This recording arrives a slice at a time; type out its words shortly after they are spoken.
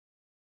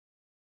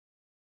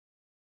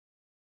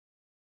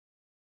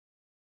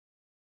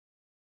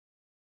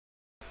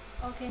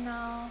Okay,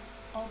 now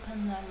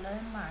open the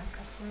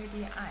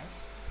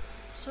LenMark3DS.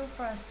 So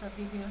first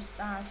we will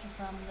start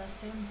from the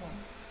symbol.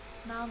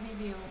 Now we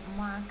will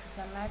mark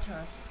the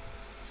letters.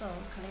 So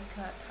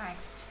click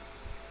text,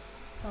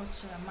 put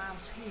the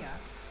mouse here.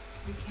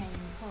 We can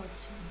input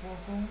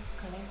BOGONG,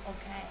 click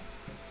OK.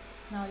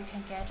 Now you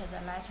can get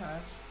the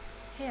letters.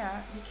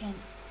 Here we can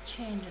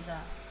change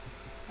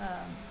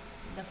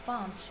the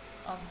font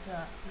of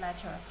the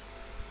letters.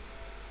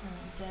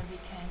 Then we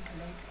can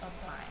click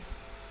apply.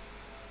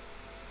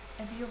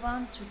 If you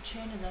want to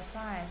change the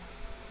size,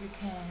 you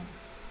can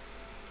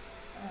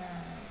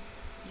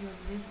use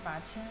this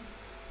button.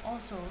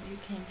 Also, you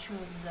can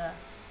choose the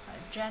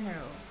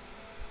general.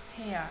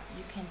 Here,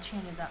 you can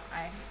change the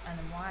X and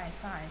Y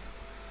size.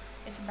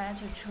 It's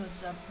better to choose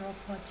the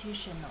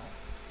proportional.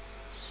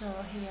 So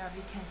here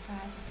we can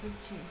set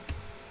 50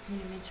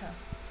 mm.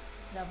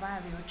 The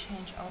Y will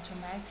change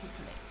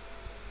automatically.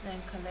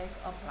 Then click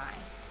apply.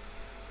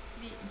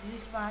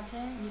 This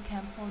button we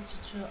can put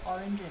to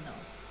original.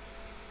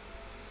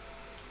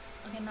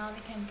 Okay, now we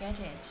can get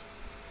it.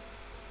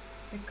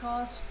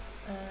 Because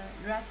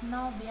right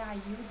now we are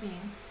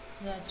using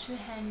the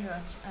 200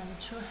 and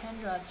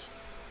 200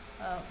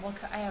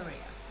 work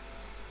area.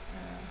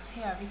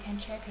 Here we can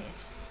check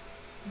it.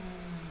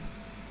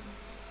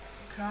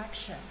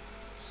 Correction.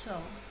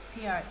 So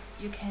here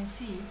you can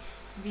see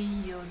we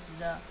use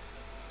the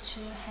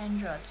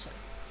 200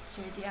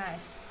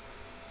 3DS.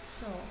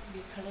 So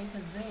we click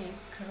the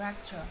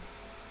character.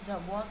 The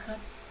work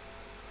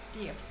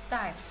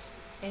depth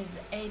is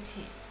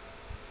 80.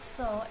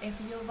 So if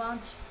you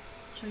want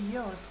to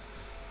use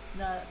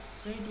the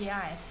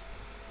 3DS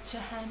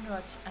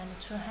 200 and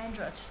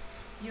 200,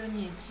 you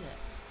need to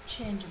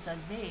change the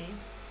Z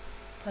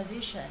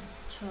position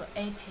to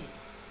 80.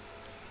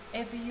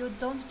 If you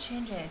don't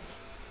change it,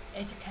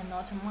 it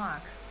cannot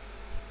mark.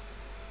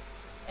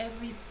 If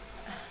we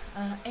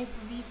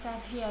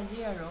set here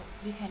 0,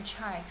 we can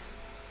check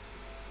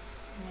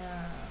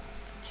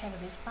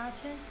this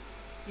button.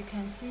 You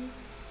can see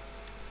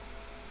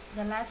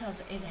the letters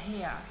is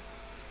here.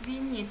 We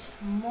need to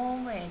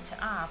move it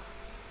up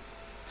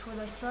to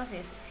the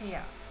surface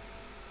here.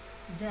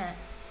 Then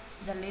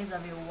the laser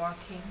will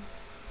working.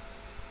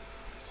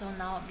 So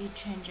now we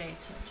change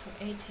it to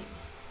 80.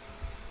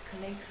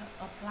 Click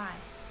apply.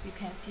 You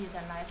can see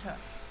the letter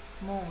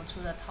move to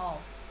the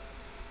top.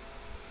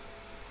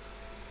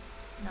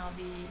 Now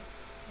we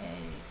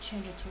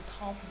change it to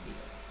top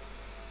view.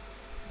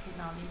 Okay,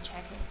 now we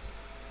check it.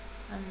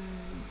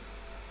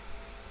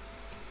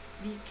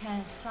 We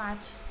can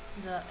set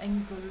the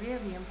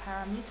engraving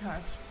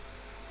parameters.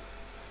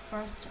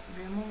 First,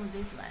 remove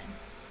this one.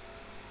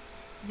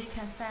 We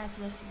can set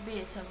the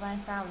speed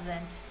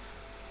 1000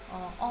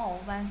 or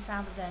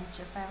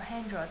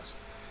 1500.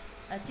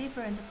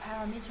 Different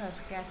parameters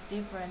get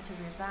different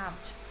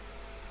result.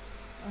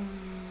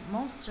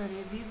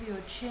 Mostly we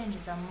will change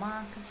the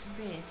mark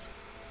speed.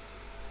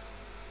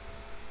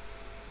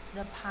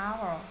 The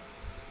power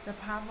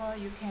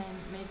you can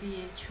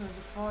maybe choose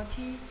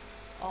 40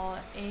 or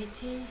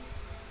 80.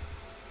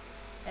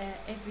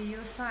 If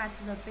you set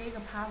the big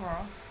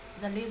power,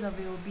 the laser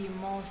will be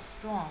more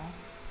strong.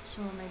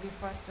 So maybe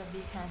first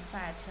we can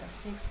set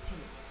 60.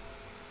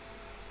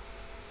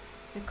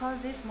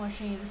 Because this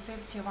machine is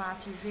 50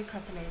 watt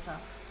recurrent laser,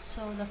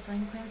 so the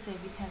frequency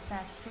we can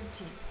set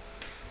 50.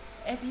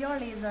 If your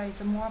laser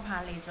is more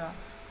power laser,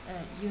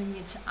 you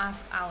need to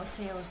ask our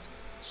sales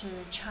to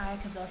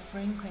check the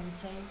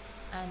frequency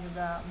and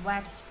the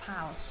watt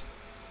pulse.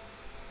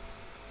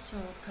 So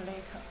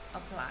click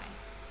apply.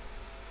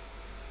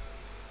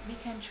 We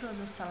can choose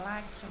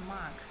select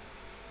mark.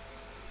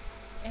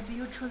 If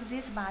you choose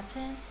this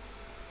button,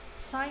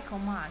 cycle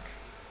mark,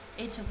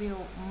 it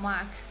will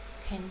mark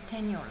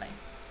continually.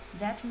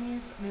 That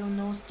means will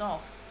no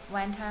stop.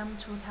 1 time,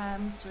 2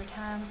 times, 3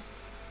 times.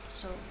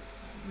 So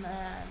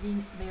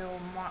we will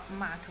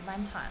mark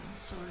 1 time.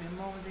 So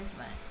remove this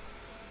one.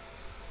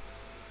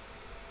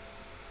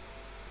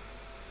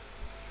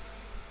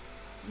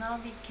 Now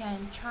we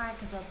can check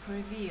the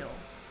preview.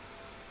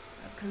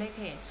 Click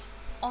it,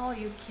 or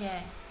you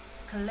can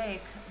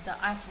click the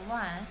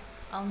F1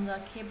 on the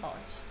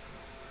keyboard.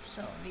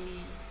 So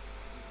we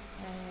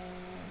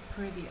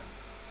preview.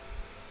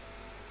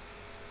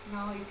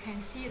 Now you can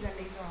see the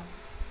laser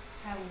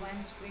have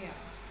 1 square.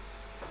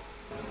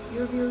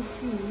 You will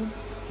see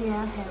here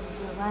have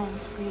the 1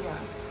 square.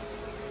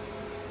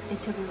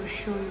 It will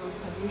show you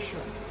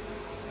position.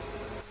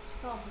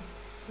 Stop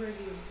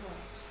preview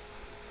first.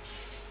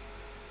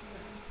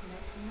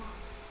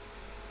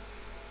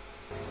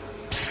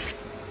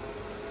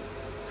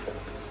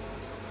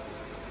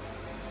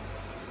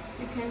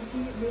 You can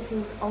see this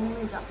is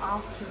only the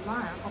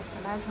outline of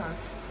the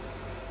letters.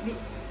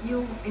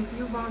 If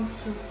you want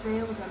to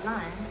fill the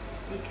line,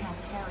 we can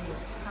tell you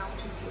how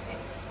to do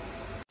it.